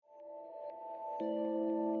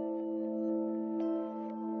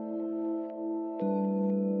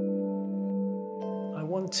I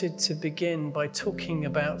wanted to begin by talking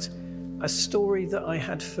about a story that I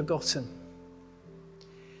had forgotten.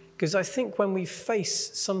 Because I think when we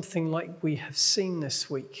face something like we have seen this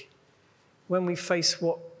week, when we face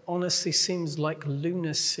what honestly seems like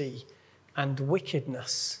lunacy and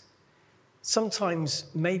wickedness, sometimes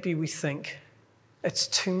maybe we think it's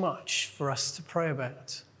too much for us to pray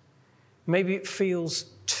about. Maybe it feels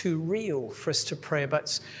too real for us to pray about.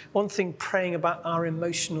 It's one thing praying about our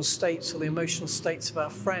emotional states or the emotional states of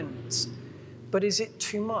our friends, but is it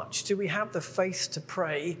too much? Do we have the faith to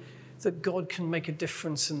pray that God can make a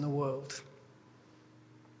difference in the world?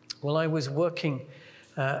 Well, I was working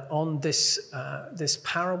on this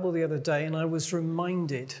parable the other day, and I was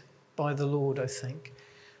reminded by the Lord, I think,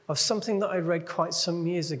 of something that I read quite some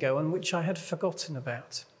years ago and which I had forgotten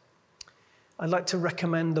about. I'd like to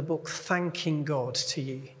recommend the book Thanking God to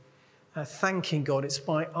you. Thanking God, it's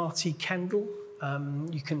by R.T. Kendall.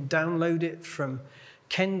 You can download it from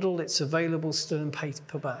Kindle. It's available still in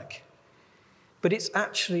paperback. But it's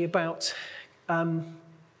actually about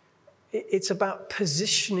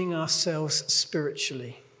positioning ourselves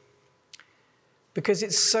spiritually. Because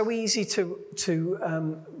it's so easy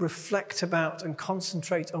to reflect about and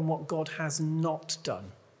concentrate on what God has not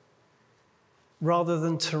done, rather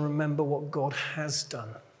than to remember what God has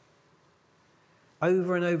done.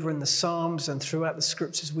 Over and over in the Psalms and throughout the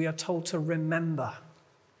scriptures, we are told to remember.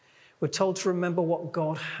 We're told to remember what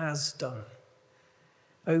God has done.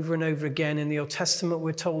 Over and over again in the Old Testament,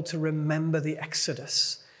 we're told to remember the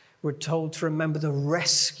Exodus. We're told to remember the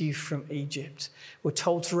rescue from Egypt. We're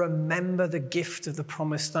told to remember the gift of the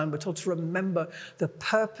promised land. We're told to remember the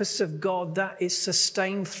purpose of God that is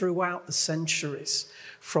sustained throughout the centuries,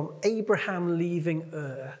 from Abraham leaving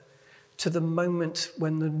Ur to the moment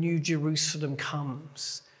when the New Jerusalem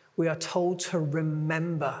comes. We are told to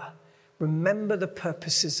remember the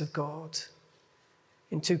purposes of God.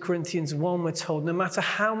 In 2 Corinthians 1, we're told no matter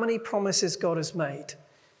how many promises God has made,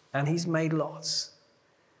 and he's made lots,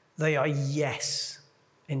 they are yes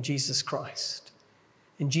in Jesus Christ.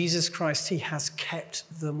 In Jesus Christ, he has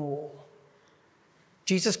kept them all.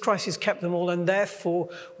 Jesus Christ has kept them all, and therefore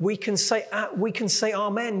we can say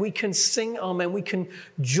amen. We can sing amen. We can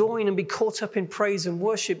join and be caught up in praise and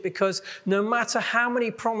worship, because no matter how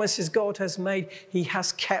many promises God has made, he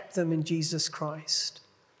has kept them in Jesus Christ.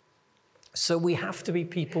 So we have to be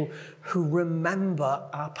people who remember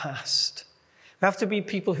our past. We have to be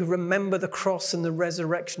people who remember the cross and the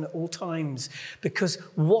resurrection at all times, because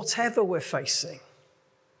whatever we're facing,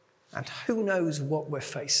 and who knows what we're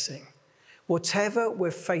facing, whatever we're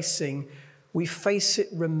facing, we face it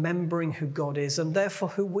remembering who God is and therefore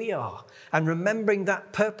who we are, and remembering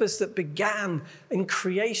that purpose that began in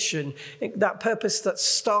creation, that purpose that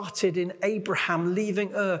started in Abraham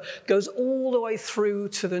leaving Ur, goes all the way through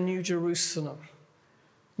to the New Jerusalem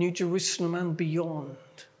and beyond.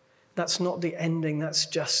 That's not the ending, that's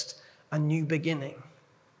just a new beginning.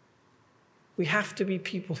 We have to be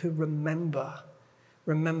people who remember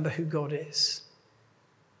who God is.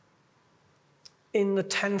 In the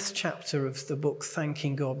 10th chapter of the book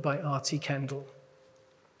Thanking God by R.T. Kendall,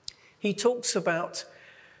 he talks about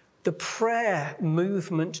the prayer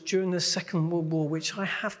movement during the Second World War, which I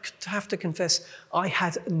have to confess I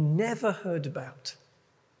had never heard about.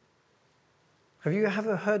 Have you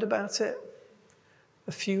ever heard about it?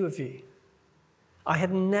 A few of you. I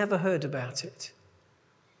had never heard about it.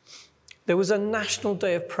 There was a national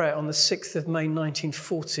day of prayer on the 6th of May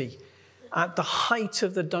 1940 at the height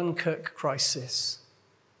of the Dunkirk crisis.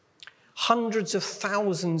 Hundreds of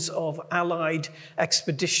thousands of Allied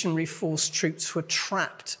expeditionary force troops were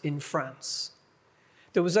trapped in France.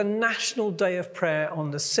 There was a national day of prayer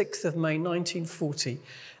on the 6th of May 1940,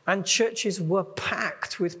 and churches were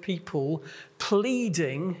packed with people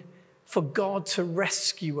pleading for God to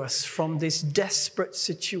rescue us from this desperate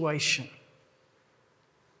situation.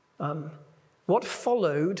 What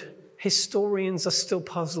followed, historians are still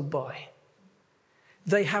puzzled by.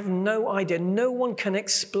 They have no idea. No one can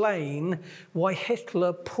explain why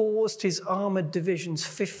Hitler paused his armored divisions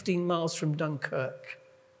 15 miles from Dunkirk.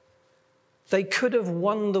 They could have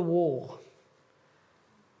won the war.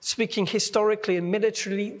 Speaking historically and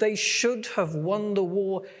militarily, they should have won the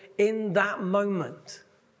war in that moment.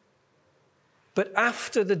 But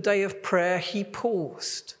after the day of prayer, he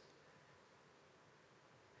paused.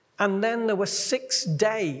 And then there were 6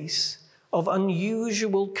 days of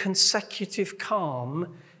unusual consecutive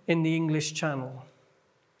calm in the English Channel.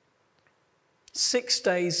 6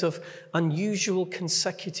 days of unusual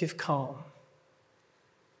consecutive calm.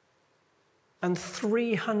 and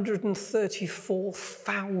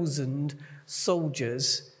 334,000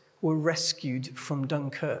 soldiers were rescued from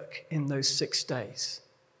Dunkirk in those 6 days.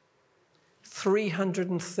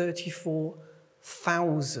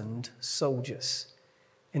 334,000 soldiers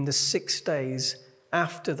in the 6 days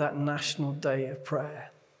after that National Day of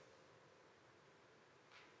Prayer.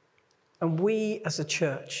 And we as a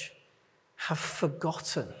church have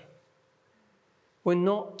forgotten. We're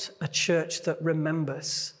not a church that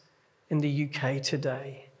remembers in the UK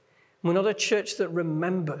today. We're not a church that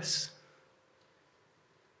remembers.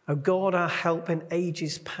 Oh God, our help in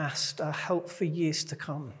ages past, our help for years to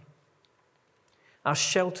come, our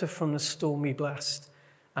shelter from the stormy blast,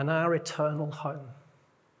 and our eternal home.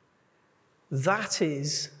 That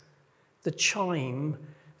is the chime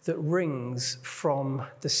that rings from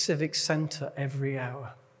the Civic Centre every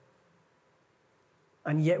hour.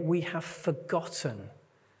 And yet we have forgotten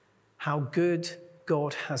how good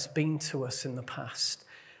God has been to us in the past.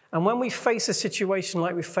 And when we face a situation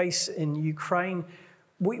like we face in Ukraine,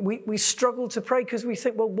 we struggle to pray because we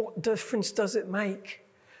think, well, what difference does it make?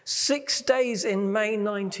 6 days in May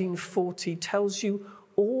 1940 tells you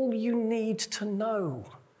all you need to know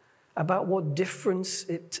about what difference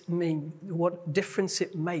it makes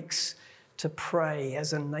to pray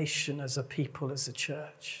as a nation, as a people, as a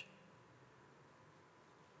church.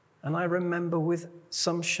 And I remember with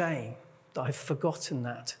some shame that I've forgotten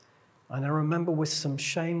that. And I remember with some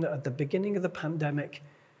shame that at the beginning of the pandemic,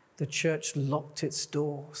 the church locked its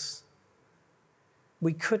doors.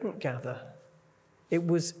 We couldn't gather. It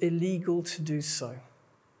was illegal to do so.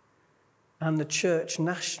 And the church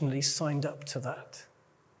nationally signed up to that.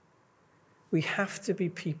 We have to be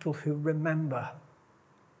people who remember.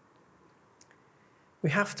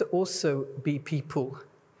 We have to also be people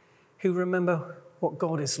who remember what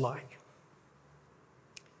God is like.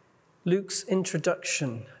 Luke's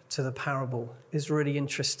introduction to the parable is really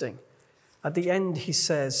interesting. At the end, he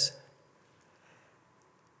says,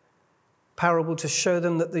 parable to show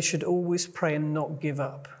them that they should always pray and not give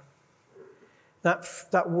up.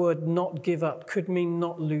 That word, not give up, could mean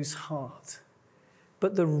not lose heart.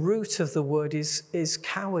 But the root of the word is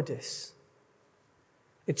cowardice.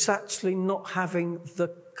 It's actually not having the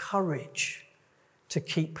courage to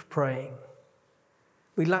keep praying.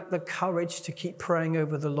 We lack the courage to keep praying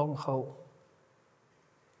over the long haul.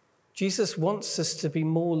 Jesus wants us to be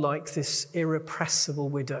more like this irrepressible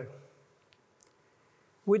widow.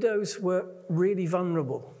 Widows were really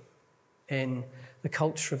vulnerable in the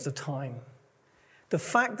culture of the time. The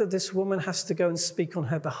fact that this woman has to go and speak on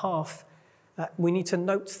her behalf, we need to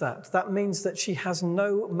note that. That means that she has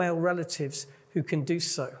no male relatives who can do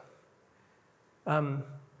so.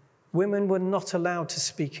 Women were not allowed to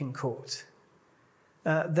speak in court.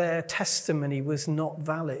 Their testimony was not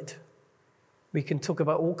valid. We can talk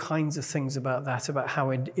about all kinds of things about that, about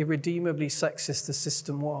how irredeemably sexist the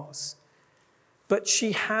system was. But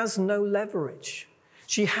she has no leverage.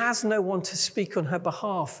 She has no one to speak on her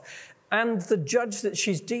behalf. And the judge that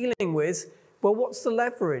she's dealing with, well, what's the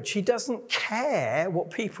leverage? He doesn't care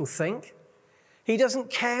what people think. He doesn't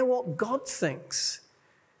care what God thinks.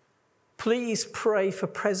 Please pray for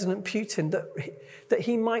President Putin that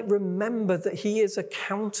he might remember that he is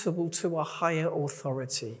accountable to a higher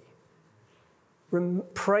authority.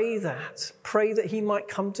 Pray that. Pray that he might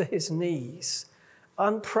come to his knees.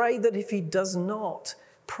 And pray that if he does not,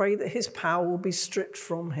 pray that his power will be stripped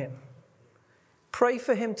from him. Pray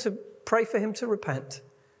for him to repent.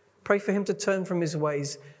 Pray for him to turn from his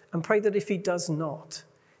ways. And pray that if he does not,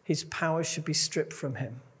 his power should be stripped from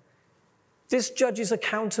him. This judge is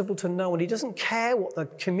accountable to no one. He doesn't care what the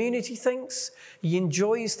community thinks. He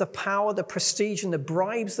enjoys the power, the prestige, and the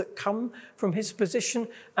bribes that come from his position,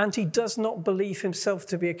 and he does not believe himself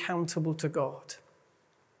to be accountable to God.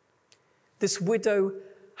 This widow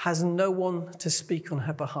has no one to speak on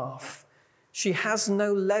her behalf. She has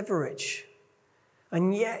no leverage.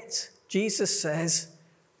 And yet, Jesus says,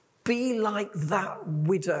 be like that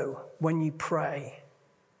widow when you pray.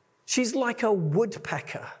 She's like a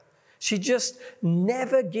woodpecker. She just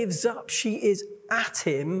never gives up. She is at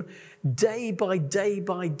him day by day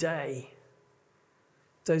by day.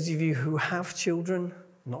 Those of you who have children,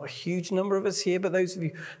 not a huge number of us here, but those of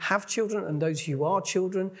you who have children and those who are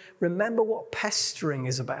children, remember what pestering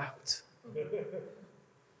is about.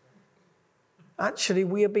 Actually,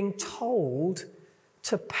 we are being told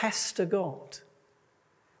to pester God.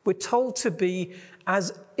 We're told to be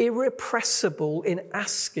as irrepressible in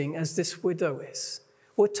asking as this widow is.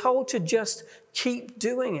 We're told to just keep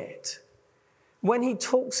doing it. When he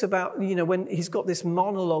talks about, when he's got this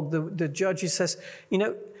monologue, the judge says,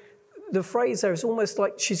 the phrase there is almost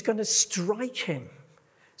like she's going to strike him.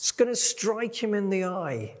 It's going to strike him in the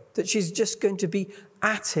eye, that she's just going to be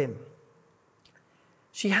at him.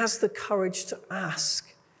 She has the courage to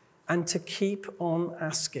ask and to keep on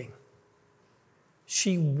asking.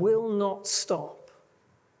 She will not stop.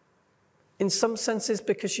 In some senses,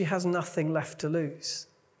 because she has nothing left to lose.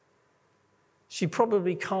 She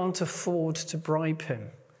probably can't afford to bribe him.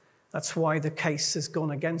 That's why the case has gone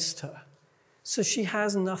against her. So she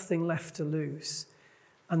has nothing left to lose.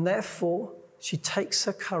 And therefore, she takes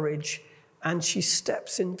her courage and she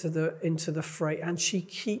steps into the fray and she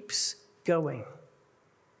keeps going.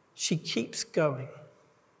 She keeps going.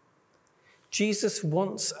 Jesus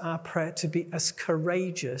wants our prayer to be as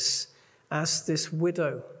courageous as this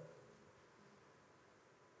widow.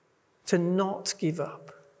 To not give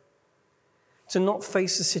up. To not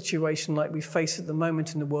face a situation like we face at the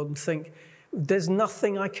moment in the world and think, there's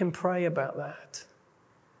nothing I can pray about that.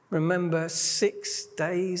 Remember, 6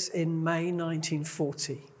 days in May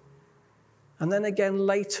 1940. And then again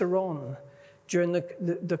later on, during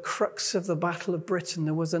the crux of the Battle of Britain,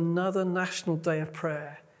 there was another National Day of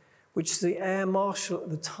Prayer, which the Air Marshal at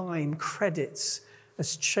the time credits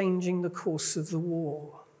as changing the course of the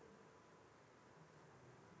war.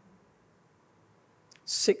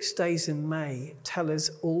 6 days in May tell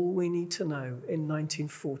us all we need to know in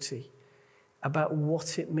 1940 about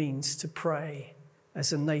what it means to pray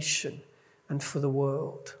as a nation and for the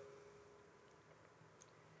world.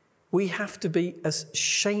 We have to be as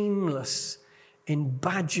shameless in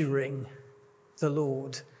badgering the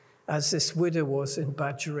Lord as this widow was in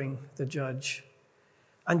badgering the judge.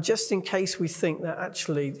 And just in case we think that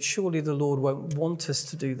actually, surely the Lord won't want us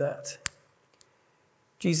to do that,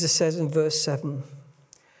 Jesus says in verse 7,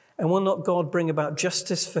 "And will not God bring about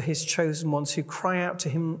justice for his chosen ones who cry out to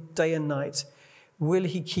him day and night? Will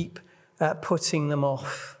he keep putting them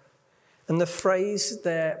off?" And the phrase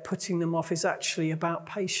there, putting them off, is actually about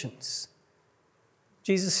patience.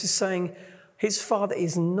 Jesus is saying his Father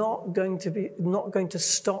is not going to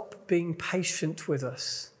stop being patient with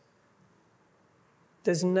us.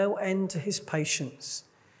 There's no end to his patience.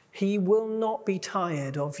 He will not be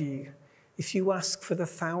tired of you if you ask for the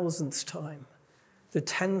 1,000th time, the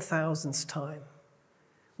 10,000th time.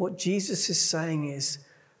 What Jesus is saying is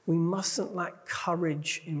we mustn't lack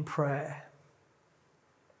courage in prayer.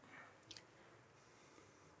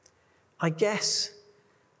 I guess,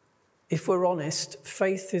 if we're honest,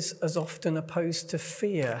 faith is as often opposed to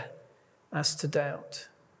fear as to doubt.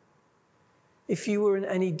 If you were in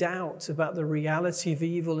any doubt about the reality of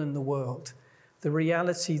evil in the world, the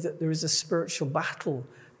reality that there is a spiritual battle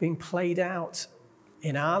being played out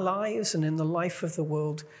in our lives and in the life of the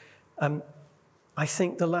world, I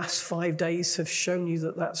think the last 5 days have shown you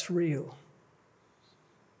that that's real.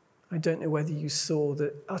 I don't know whether you saw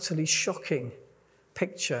the utterly shocking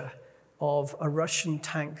picture of a Russian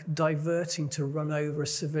tank diverting to run over a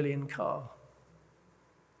civilian car.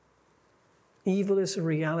 Evil is a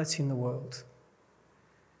reality in the world.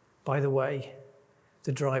 By the way,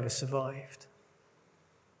 the driver survived.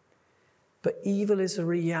 But evil is a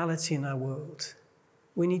reality in our world.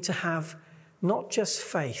 We need to have not just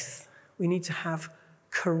faith, we need to have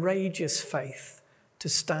courageous faith to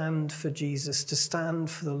stand for Jesus, to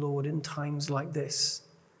stand for the Lord in times like this.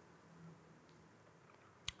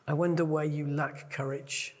 I wonder where you lack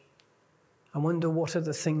courage. I wonder what are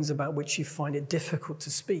the things about which you find it difficult to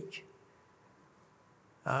speak.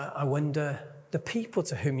 I wonder the people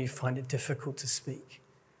to whom you find it difficult to speak.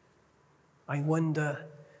 I wonder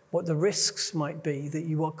what the risks might be that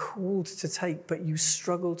you are called to take, but you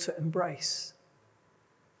struggle to embrace.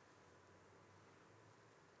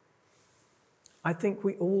 I think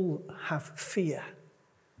we all have fear.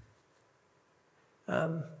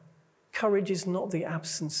 Courage is not the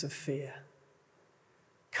absence of fear.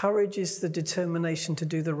 Courage is the determination to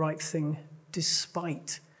do the right thing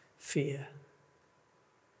despite fear.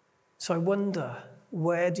 So I wonder,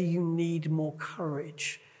 where do you need more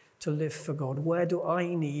courage to live for God? Where do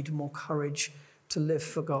I need more courage to live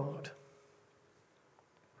for God?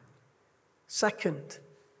 Second,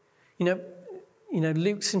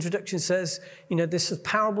 Luke's introduction says, this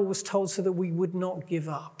parable was told so that we would not give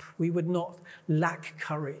up. We would not lack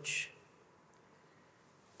courage.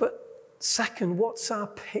 But second, what's our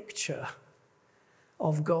picture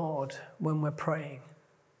of God when we're praying?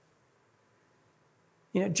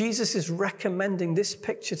 Jesus is recommending this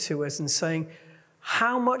picture to us and saying,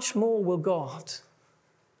 how much more will God?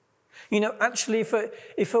 Actually,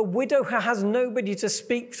 if a widow who has nobody to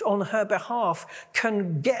speak on her behalf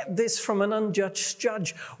can get this from an unjudged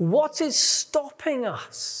judge, what is stopping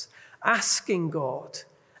us asking God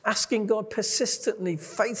persistently,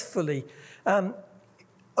 faithfully,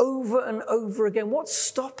 over and over again. What's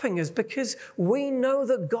stopping us? Because we know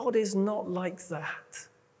that God is not like that.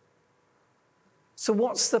 So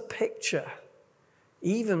what's the picture?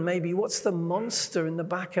 Even maybe what's the monster in the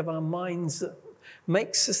back of our minds that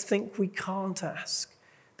makes us think we can't ask,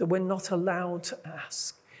 that we're not allowed to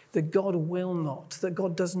ask, that God will not, that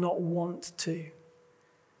God does not want to?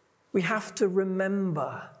 We have to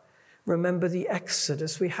remember the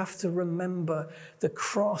Exodus. We have to remember the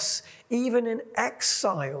cross. Even in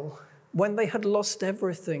exile, when they had lost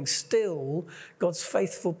everything, still God's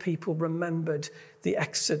faithful people remembered the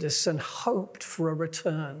Exodus and hoped for a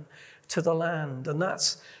return to the land. And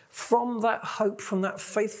that's from that hope, from that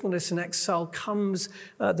faithfulness in exile comes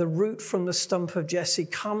the root from the stump of Jesse,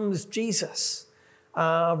 comes Jesus,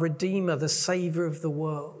 our Redeemer, the Savior of the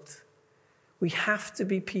world. We have to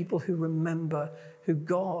be people who remember who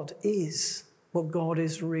God is, what God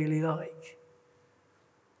is really like.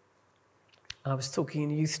 I was talking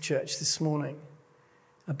in youth church this morning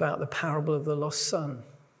about the parable of the lost son.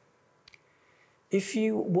 If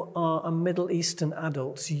you are a Middle Eastern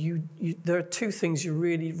adult, there are two things you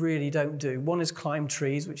really, really don't do. One is climb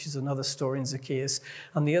trees, which is another story in Zacchaeus,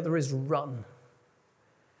 and the other is run.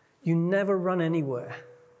 You never run anywhere.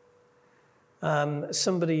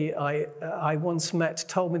 Somebody I once met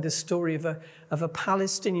told me the story of a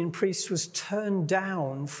Palestinian priest who was turned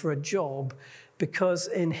down for a job because,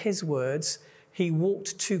 in his words, he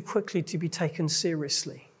walked too quickly to be taken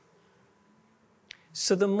seriously.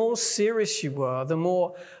 So the more serious you are, the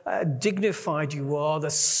more dignified you are, the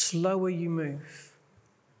slower you move.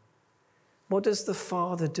 What does the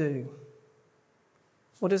Father do?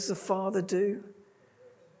 What does the Father do?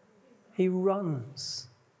 He runs.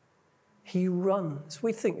 He runs.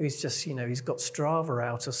 We think he's just, he's got Strava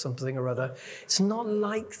out or something or other. It's not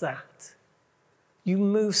like that. You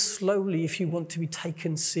move slowly if you want to be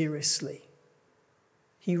taken seriously.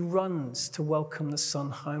 He runs to welcome the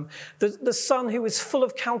son home. The son who is full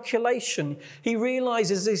of calculation, he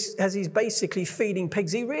realizes this, as he's basically feeding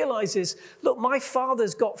pigs, he realizes, look, my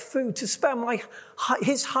father's got food to spare.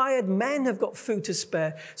 His hired men have got food to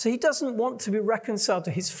spare. So he doesn't want to be reconciled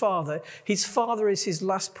to his father. His father is his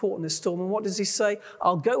last port in the storm. And what does he say?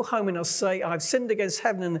 I'll go home and I'll say, I've sinned against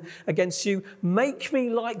heaven and against you. Make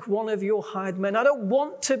me like one of your hired men. I don't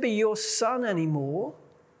want to be your son anymore.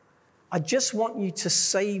 I just want you to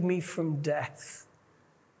save me from death.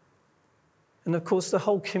 And of course, the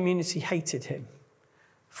whole community hated him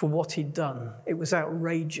for what he'd done. It was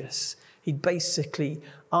outrageous. He basically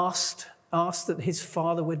asked that his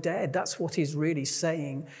father were dead. That's what he's really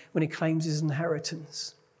saying when he claims his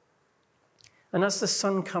inheritance. And as the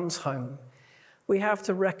son comes home, we have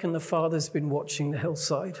to reckon the father's been watching the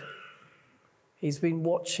hillside. He's been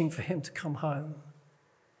watching for him to come home.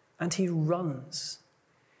 And he runs.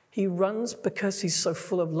 He runs because he's so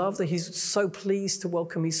full of love, that he's so pleased to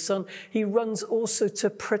welcome his son. He runs also to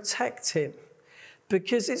protect him,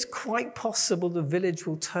 because it's quite possible the village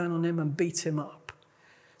will turn on him and beat him up.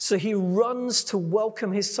 So he runs to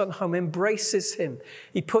welcome his son home, embraces him.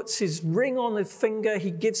 He puts his ring on his finger.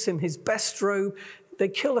 He gives him his best robe. They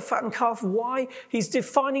kill the fattened calf. Why? He's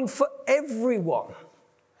defining for everyone,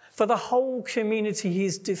 for the whole community.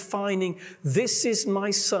 He's defining, this is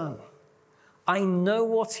my son. I know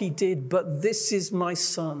what he did, but this is my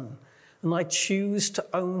son, and I choose to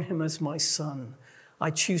own him as my son.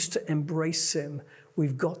 I choose to embrace him.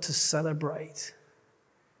 We've got to celebrate.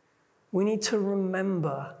 We need to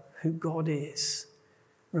remember who God is.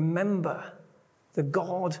 Remember the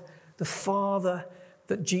God, the Father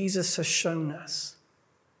that Jesus has shown us.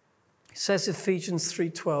 It says Ephesians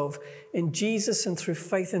 3:12, in Jesus and through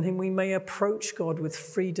faith in him, we may approach God with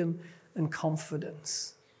freedom and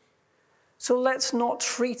confidence. So let's not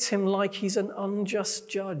treat him like he's an unjust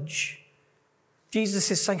judge. Jesus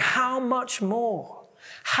is saying, how much more?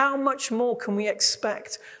 How much more can we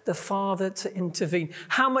expect the Father to intervene?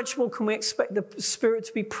 How much more can we expect the Spirit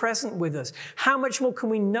to be present with us? How much more can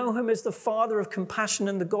we know him as the Father of compassion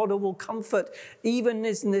and the God who will comfort even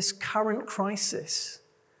in this current crisis?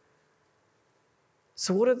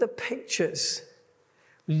 So what are the pictures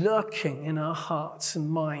lurking in our hearts and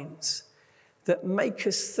minds that make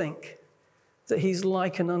us think that he's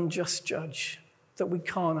like an unjust judge, that we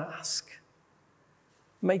can't ask?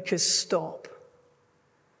 Make us stop.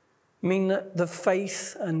 Mean that the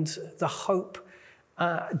faith and the hope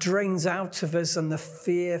drains out of us and the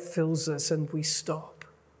fear fills us and we stop.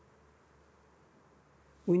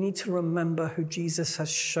 We need to remember who Jesus has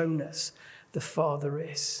shown us the Father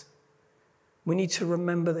is. We need to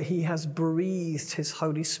remember that he has breathed his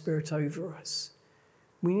Holy Spirit over us.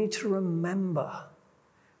 We need to remember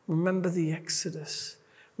the Exodus.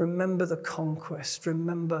 Remember the conquest.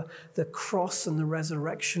 Remember the cross and the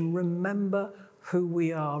resurrection. Remember who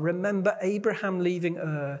we are. Remember Abraham leaving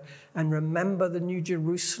Ur, and remember the new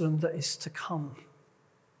Jerusalem that is to come.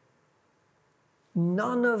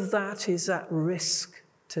 None of that is at risk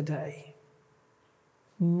today.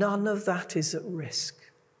 None of that is at risk.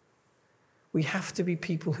 We have to be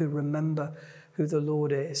people who remember who the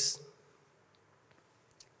Lord is.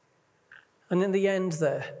 And in the end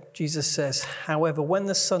there, Jesus says, however, when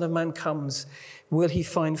the Son of Man comes, will he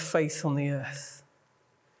find faith on the earth?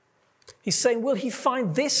 He's saying, will he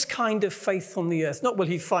find this kind of faith on the earth? Not will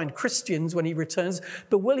he find Christians when he returns,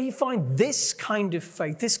 but will he find this kind of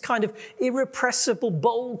faith, this kind of irrepressible,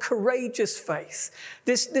 bold, courageous faith,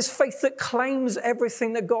 this faith that claims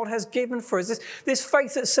everything that God has given for us, this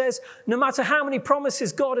faith that says, no matter how many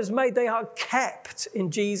promises God has made, they are kept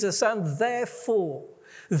in Jesus, and therefore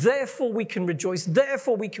we can rejoice,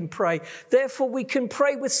 therefore we can pray, therefore we can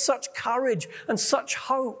pray with such courage and such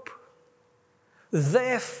hope.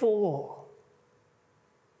 Therefore,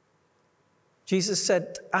 Jesus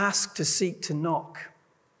said, ask, to seek, to knock.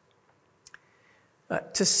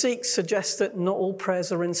 To seek suggests that not all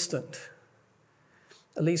prayers are instant.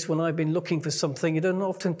 At least when I've been looking for something, it doesn't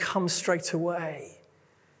often come straight away.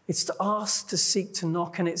 It's to ask, to seek, to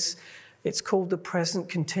knock, and it's called the present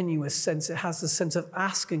continuous sense. It has the sense of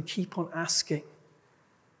ask and keep on asking,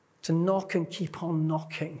 to knock and keep on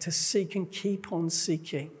knocking, to seek and keep on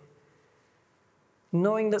seeking.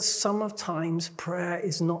 Knowing that sometimes prayer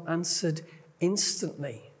is not answered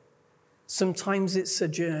instantly. Sometimes it's a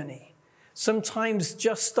journey. Sometimes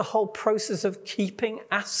just the whole process of keeping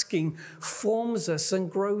asking forms us and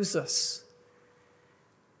grows us.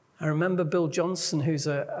 I remember Bill Johnson, who's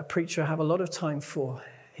a preacher I have a lot of time for.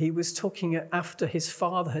 He was talking after his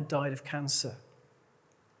father had died of cancer.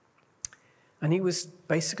 And he was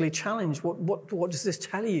basically challenged, what does this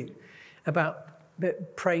tell you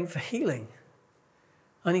about praying for healing?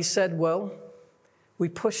 And he said, well, we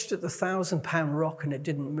pushed at the 1,000-pound rock and it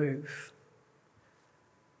didn't move.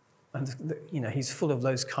 And, he's full of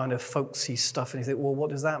those kind of folksy stuff. And he said, well,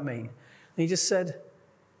 what does that mean? And he just said,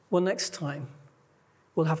 well, next time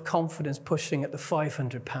we'll have confidence pushing at the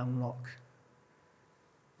 500-pound rock.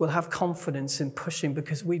 We'll have confidence in pushing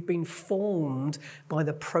because we've been formed by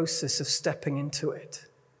the process of stepping into it.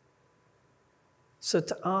 So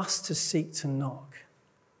to ask, to seek, to knock.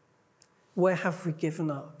 Where have we given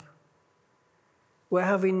up? Where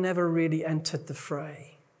have we never really entered the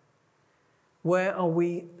fray? Where are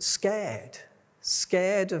we scared?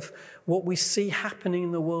 Scared of what we see happening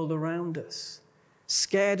in the world around us.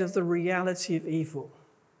 Scared of the reality of evil.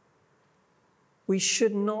 We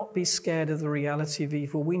should not be scared of the reality of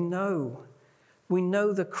evil. We know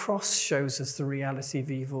the cross shows us the reality of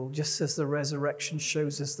evil, just as the resurrection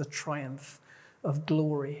shows us the triumph of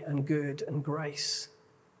glory and good and grace.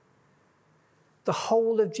 The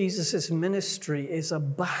whole of Jesus' ministry is a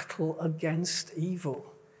battle against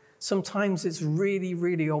evil. Sometimes it's really,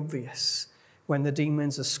 really obvious when the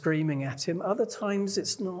demons are screaming at him. Other times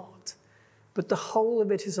it's not. But the whole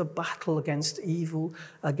of it is a battle against evil,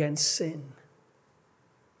 against sin.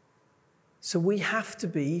 So we have to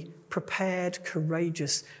be prepared,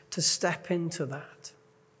 courageous to step into that.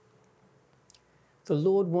 The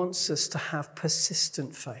Lord wants us to have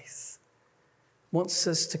persistent faith, wants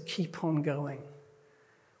us to keep on going,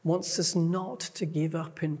 wants us not to give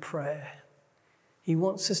up in prayer. He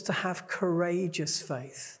wants us to have courageous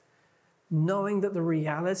faith, knowing that the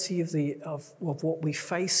reality of what we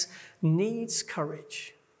face needs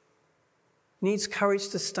courage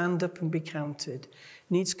to stand up and be counted,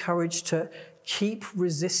 needs courage to keep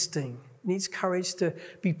resisting, needs courage to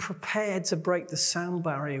be prepared to break the sound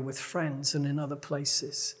barrier with friends and in other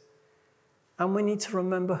places. And we need to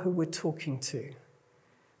remember who we're talking to.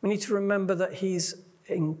 We need to remember that he's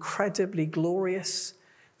incredibly glorious,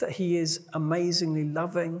 that he is amazingly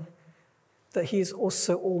loving, that he is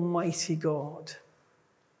also Almighty God.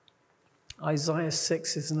 Isaiah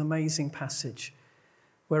 6 is an amazing passage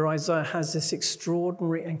where Isaiah has this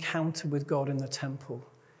extraordinary encounter with God in the temple.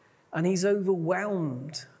 And he's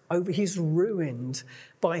overwhelmed, he's ruined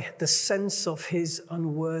by the sense of his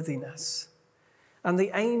unworthiness. And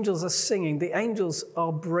the angels are singing. The angels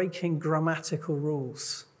are breaking grammatical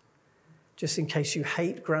rules. Just in case you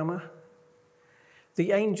hate grammar.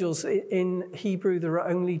 The angels, in Hebrew, there are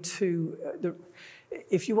only two.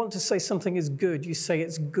 If you want to say something is good, you say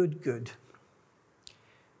it's good.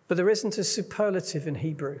 But there isn't a superlative in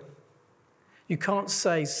Hebrew. You can't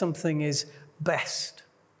say something is best.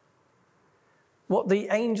 What the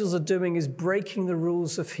angels are doing is breaking the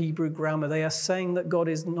rules of Hebrew grammar. They are saying that God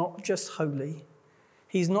is not just holy.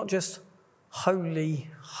 He's not just holy,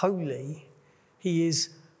 holy. He is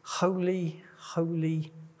holy,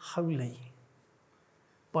 holy, holy.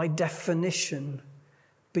 By definition,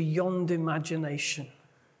 beyond imagination.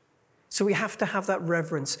 So we have to have that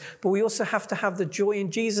reverence, but we also have to have the joy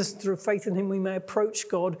in Jesus. Through faith in him, we may approach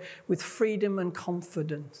God with freedom and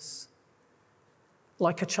confidence,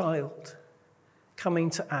 like a child coming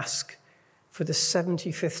to ask for the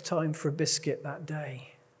 75th time for a biscuit that day.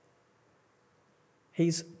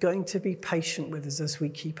 He's going to be patient with us as we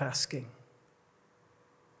keep asking.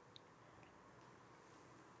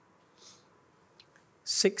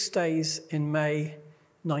 Six days in May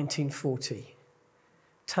 1940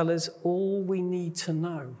 tell us all we need to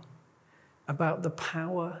know about the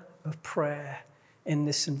power of prayer in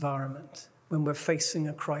this environment when we're facing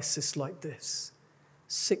a crisis like this.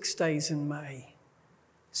 6 days in May,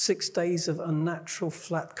 6 days of unnatural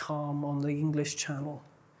flat calm on the English Channel.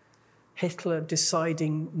 Hitler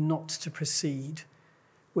deciding not to proceed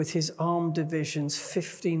with his armed divisions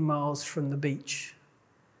 15 miles from the beach,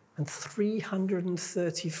 and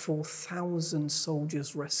 334,000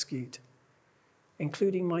 soldiers rescued,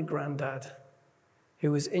 including my granddad,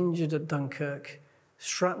 who was injured at Dunkirk,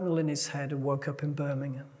 shrapnel in his head, and woke up in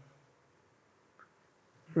Birmingham.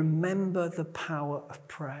 Remember the power of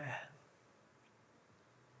prayer.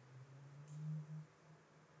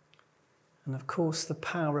 And of course, the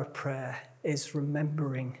power of prayer is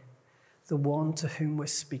remembering the one to whom we're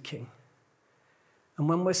speaking. And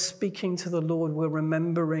when we're speaking to the Lord, we're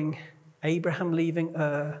remembering Abraham leaving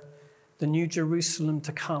Ur, the New Jerusalem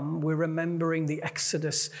to come. We're remembering the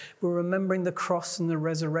Exodus. We're remembering the cross and the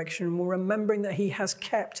resurrection. And we're remembering that he has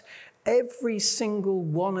kept every single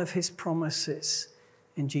one of his promises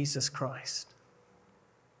in Jesus Christ.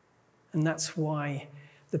 And that's why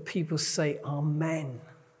the people say Amen,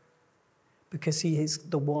 because he is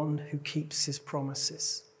the one who keeps his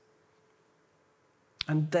promises.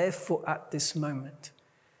 And therefore, at this moment,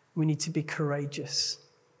 we need to be courageous.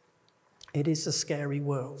 It is a scary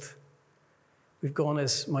world. We've gone,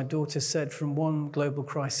 as my daughter said, from one global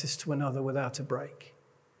crisis to another without a break.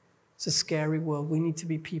 It's a scary world. We need to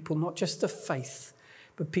be people not just of faith,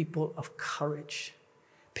 but people of courage,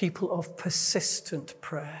 people of persistent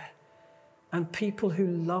prayer, and people who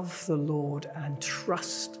love the Lord and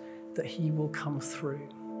trust that he will come through.